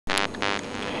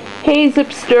Hey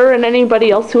Zipster and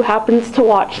anybody else who happens to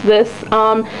watch this.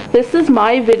 This is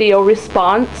my video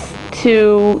response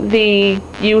to the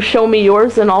you show me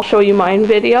yours and I'll show you mine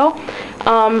video.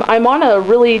 I'm on a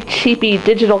really cheapy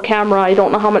digital camera. I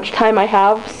don't know how much time I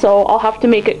have, so I'll have to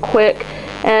make it quick.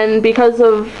 And because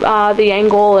of the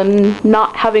angle and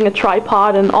not having a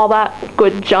tripod and all that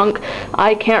good junk,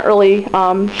 I can't really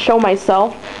show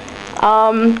myself.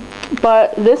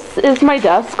 But this is my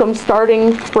desk. I'm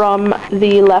starting from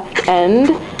the left end.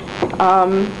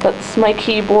 That's my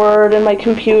keyboard and my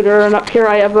computer, and up here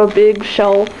I have a big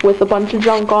shelf with a bunch of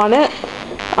junk on it.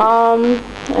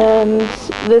 And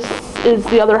this is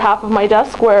the other half of my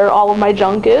desk where all of my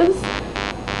junk is.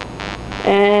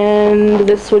 And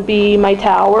this would be my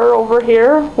tower over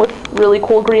here with really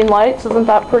cool green lights. Isn't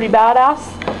that pretty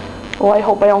badass? Well, I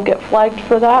hope I don't get flagged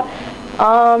for that.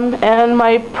 And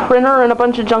my printer and a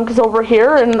bunch of junk is over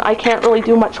here, and I can't really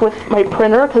do much with my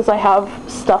printer because I have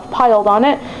stuff piled on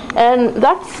it, and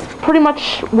that's pretty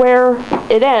much where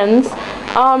it ends.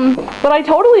 But I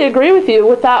totally agree with you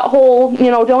with that whole,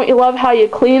 don't you love how you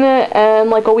clean it and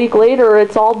like a week later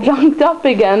it's all junked up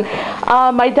again.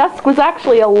 My desk was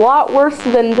actually a lot worse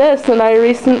than this, and I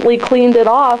recently cleaned it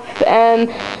off, and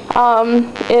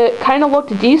it kind of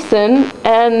looked decent,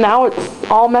 and now it's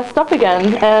all messed up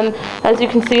again. And as you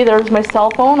can see, there's my cell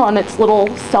phone on its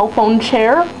little cell phone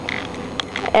chair,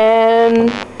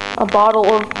 and a bottle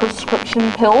of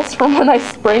prescription pills from when I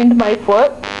sprained my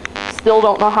foot. Still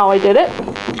don't know how I did it.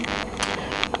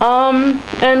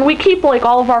 And we keep like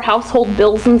all of our household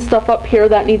bills and stuff up here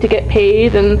that need to get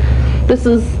paid, and this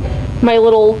is my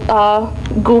little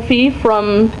Goofy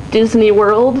from Disney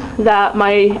World that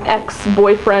my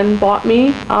ex-boyfriend bought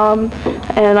me,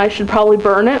 and I should probably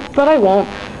burn it, but I won't.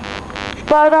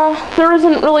 But there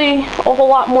isn't really a whole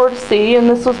lot more to see, and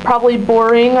this was probably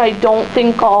boring. I don't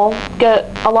think I'll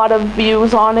get a lot of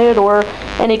views on it or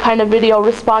any kind of video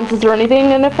responses or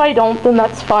anything, and if I don't, then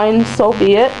that's fine, so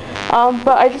be it.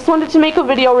 But I just wanted to make a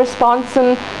video response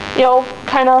and,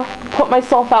 kind of put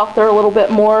myself out there a little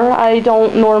bit more. I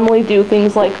don't normally do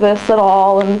things like this at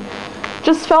all, and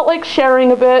just felt like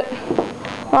sharing a bit.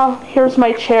 Here's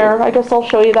my chair. I guess I'll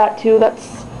show you that too.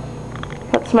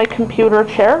 That's my computer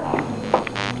chair.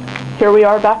 Here we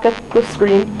are back at the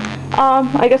screen.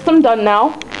 I guess I'm done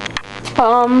now.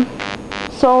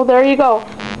 So there you go.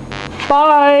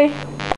 Bye!